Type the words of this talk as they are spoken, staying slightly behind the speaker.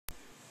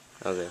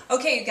Okay.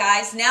 Okay, you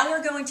guys, now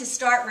we're going to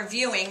start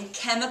reviewing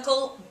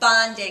chemical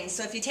bonding.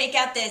 So if you take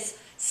out this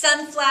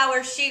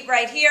sunflower sheet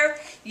right here,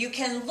 you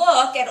can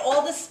look at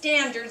all the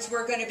standards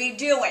we're going to be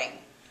doing.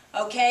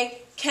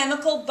 Okay,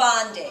 chemical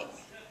bonding.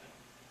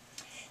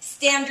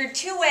 Standard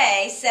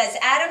 2A says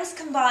atoms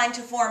combine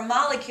to form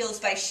molecules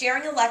by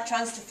sharing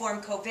electrons to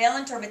form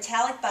covalent or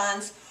metallic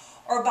bonds,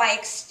 or by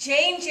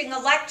exchanging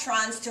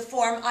electrons to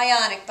form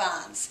ionic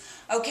bonds.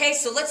 Okay,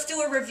 so let's do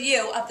a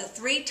review of the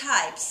three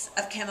types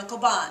of chemical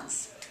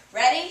bonds.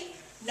 Ready?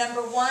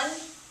 Number one,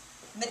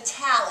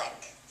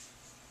 metallic.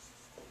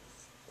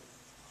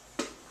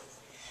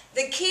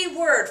 The key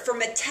word for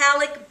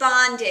metallic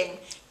bonding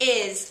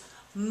is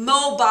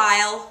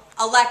mobile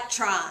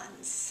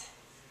electrons.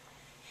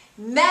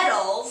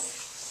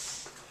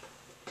 Metals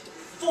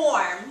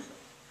form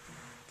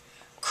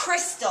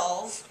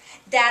crystals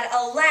that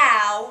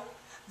allow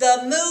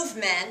the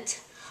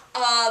movement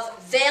of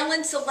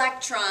valence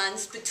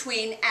electrons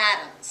between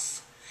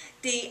atoms.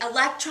 The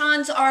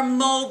electrons are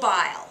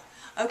mobile.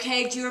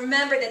 Okay, do you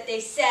remember that they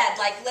said,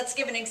 like, let's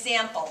give an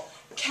example,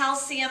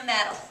 calcium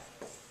metal.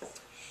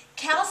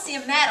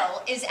 Calcium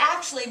metal is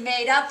actually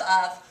made up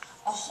of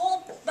a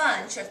whole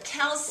bunch of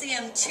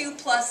calcium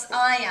 2+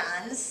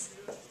 ions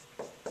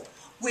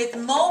with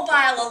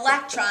mobile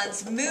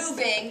electrons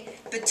moving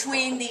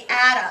between the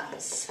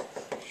atoms.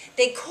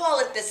 They call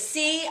it the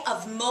sea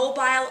of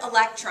mobile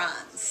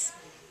electrons.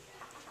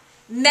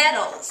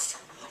 Metals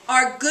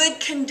are good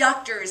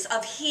conductors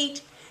of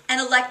heat and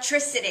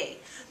electricity.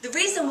 The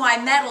reason why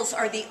metals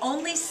are the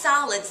only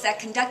solids that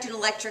conduct an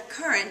electric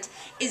current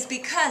is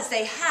because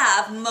they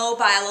have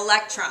mobile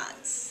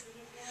electrons.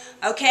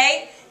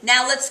 Okay,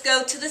 now let's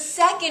go to the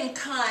second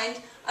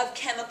kind of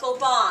chemical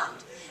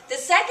bond. The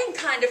second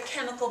kind of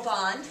chemical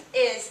bond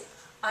is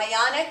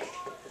ionic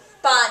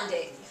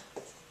bonding.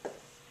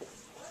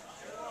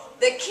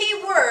 The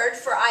key word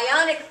for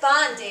ionic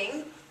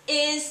bonding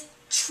is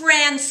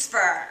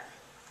transfer.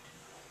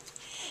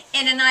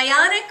 In an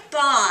ionic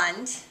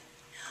bond,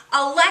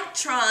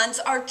 electrons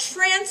are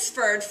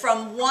transferred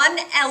from one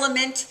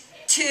element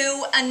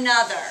to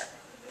another.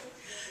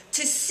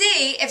 To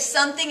see if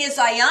something is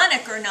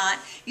ionic or not,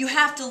 you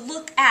have to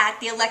look at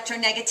the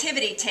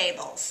electronegativity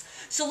tables.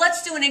 So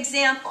let's do an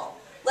example.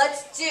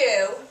 Let's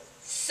do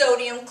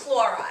sodium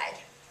chloride.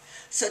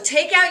 So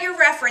take out your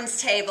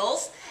reference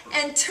tables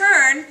and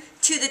turn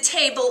to the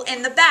table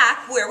in the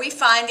back where we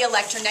find the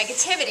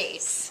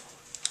electronegativities.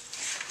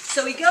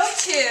 So we go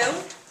to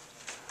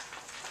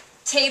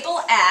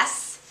table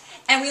S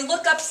and we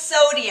look up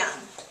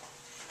sodium.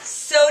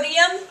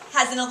 Sodium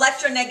has an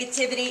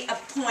electronegativity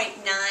of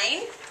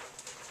 0.9.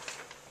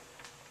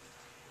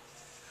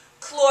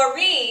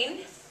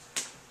 Chlorine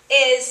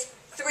is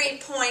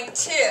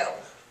 3.2.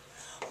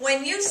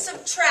 When you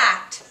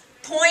subtract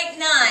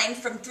 0.9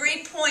 from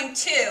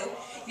 3.2,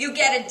 you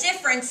get a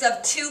difference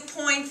of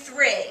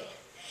 2.3.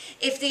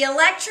 If the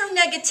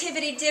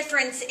electronegativity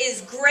difference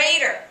is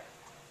greater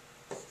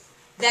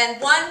than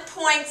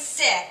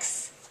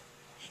 1.6,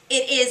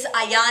 it is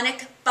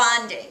ionic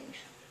bonding.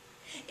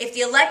 If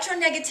the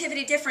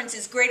electronegativity difference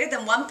is greater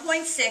than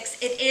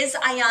 1.6, it is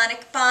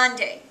ionic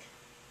bonding.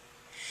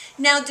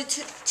 Now, to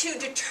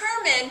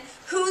determine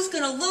who's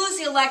going to lose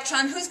the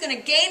electron, who's going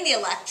to gain the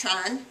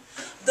electron,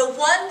 the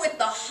one with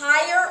the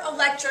higher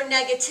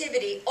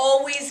electronegativity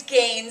always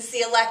gains the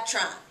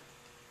electron.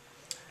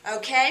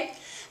 Okay?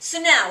 So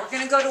now we're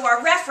going to go to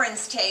our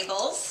reference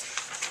tables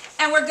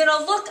and we're going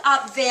to look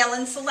up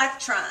valence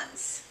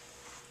electrons.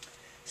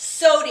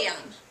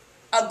 Sodium,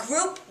 a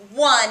group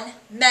 1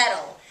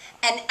 metal,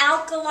 an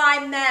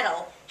alkali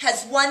metal,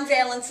 has 1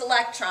 valence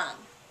electron.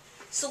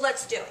 So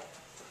let's do it.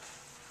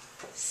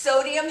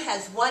 Sodium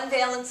has 1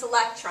 valence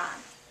electron.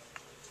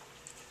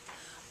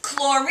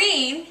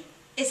 Chlorine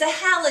is a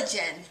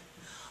halogen.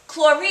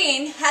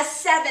 Chlorine has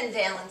 7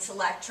 valence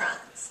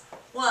electrons.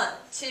 1,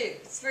 2,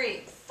 3,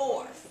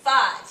 4,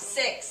 5,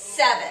 6,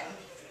 7.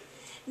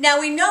 Now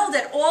we know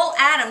that all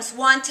atoms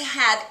want to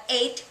have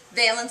 8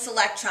 valence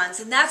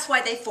electrons, and that's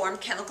why they form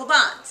chemical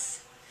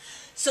bonds.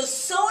 So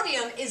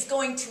sodium is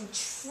going to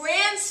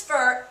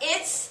transfer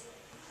its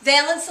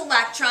valence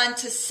electron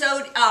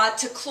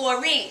to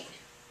chlorine.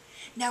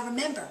 Now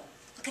remember,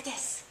 look at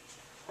this.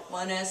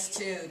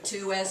 1s2,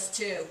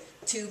 2s2,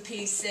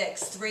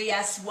 2p6,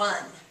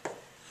 3s1.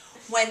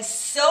 When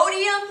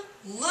sodium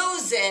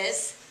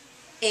loses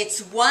its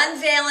 1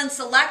 valence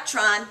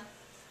electron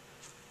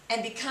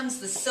and becomes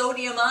the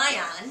sodium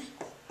ion,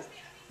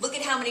 look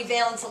at how many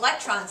valence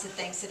electrons it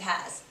thinks it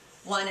has.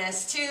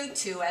 1s2,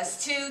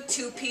 2s2,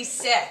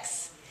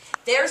 2p6.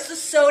 There's the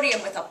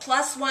sodium with a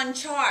 +1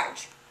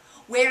 charge.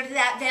 Where did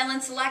that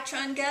valence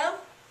electron go?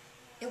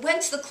 It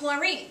went to the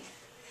chlorine.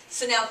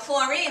 So now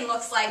chlorine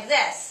looks like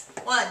this.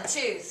 1,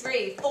 2,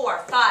 3,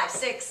 4, 5,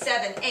 6,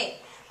 7, 8.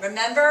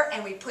 Remember,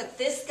 and we put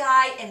this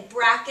guy in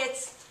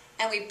brackets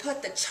and we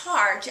put the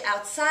charge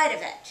outside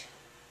of it.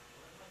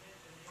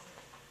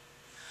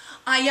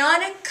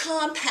 Ionic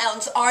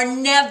compounds are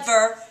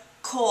never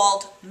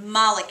called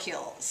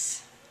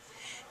molecules.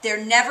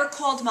 They're never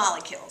called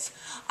molecules.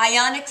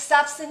 Ionic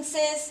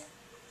substances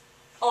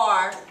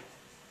are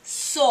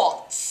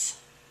salts.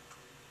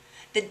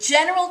 The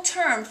general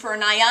term for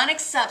an ionic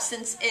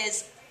substance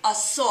is a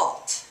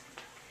salt.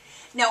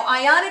 Now,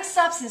 ionic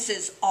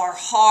substances are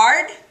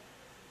hard,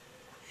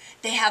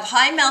 they have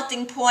high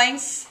melting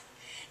points,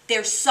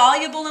 they're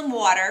soluble in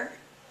water,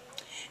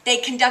 they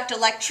conduct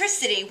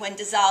electricity when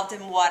dissolved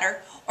in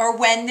water or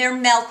when they're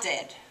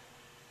melted.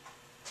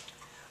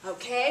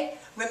 Okay?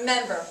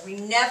 Remember, we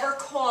never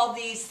call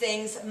these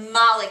things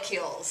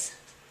molecules.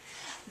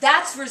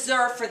 That's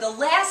reserved for the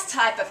last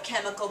type of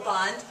chemical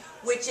bond,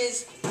 which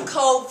is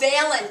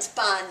covalent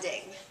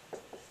bonding.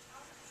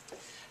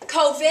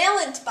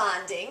 Covalent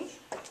bonding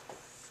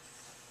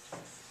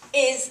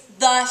is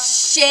the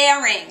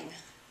sharing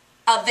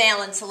of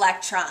valence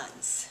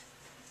electrons.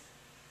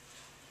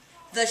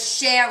 The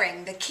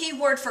sharing. The key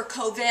word for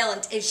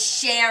covalent is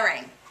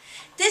sharing.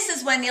 This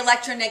is when the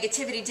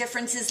electronegativity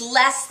difference is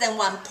less than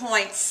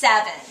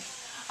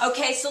 1.7.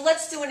 Okay, so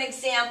let's do an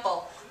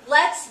example.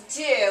 Let's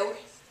do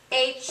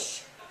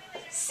HCl.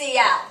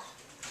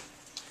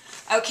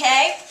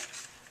 Okay?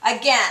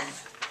 Again,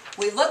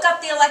 we look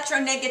up the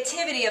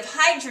electronegativity of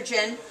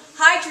hydrogen.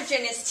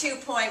 Hydrogen is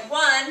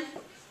 2.1.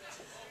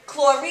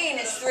 Chlorine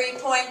is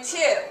 3.2.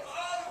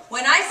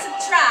 When I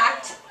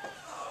subtract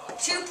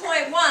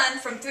 2.1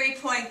 from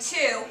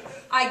 3.2,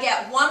 I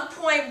get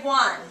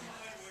 1.1.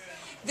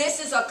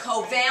 This is a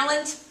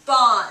covalent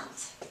bond.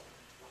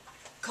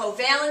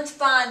 Covalent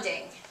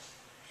bonding.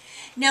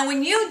 Now,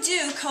 when you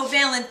do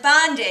covalent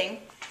bonding,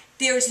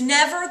 there's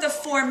never the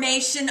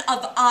formation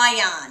of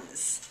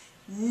ions.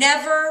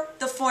 Never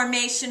the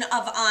formation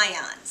of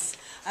ions.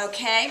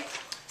 Okay?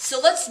 So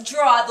let's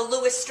draw the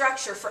Lewis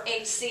structure for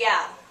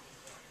HCl.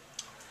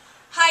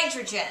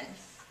 Hydrogen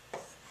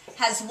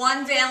has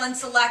one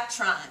valence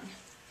electron.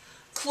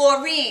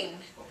 Chlorine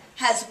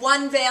has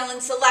one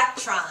valence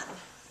electron.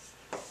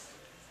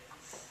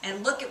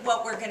 And look at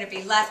what we're going to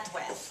be left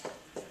with.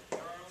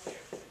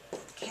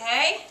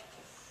 Okay?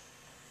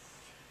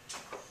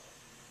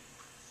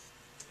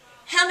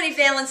 How many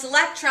valence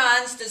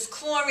electrons does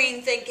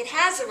chlorine think it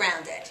has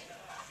around it?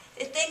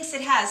 It thinks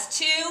it has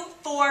 2,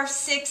 4,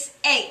 6,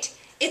 8.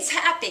 It's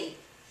happy.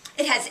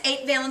 It has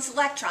 8 valence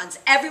electrons.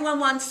 Everyone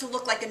wants to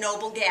look like a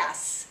noble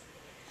gas.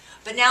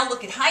 But now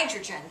look at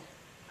hydrogen.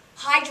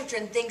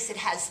 Hydrogen thinks it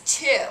has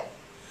 2.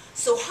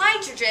 So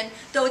hydrogen,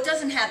 though it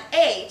doesn't have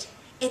 8,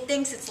 it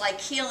thinks it's like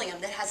helium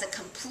that has a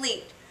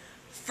complete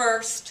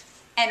first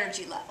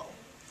energy level.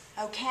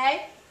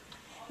 Okay?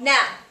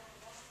 Now,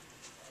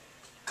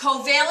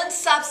 covalent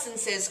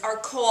substances are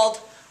called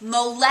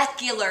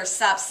molecular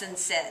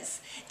substances.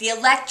 The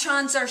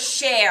electrons are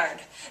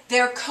shared.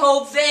 They're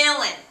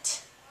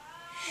covalent.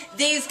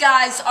 These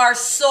guys are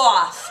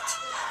soft,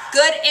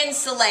 good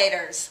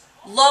insulators,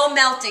 low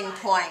melting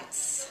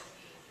points,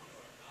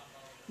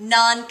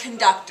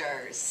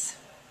 non-conductors.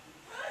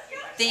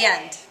 The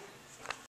end.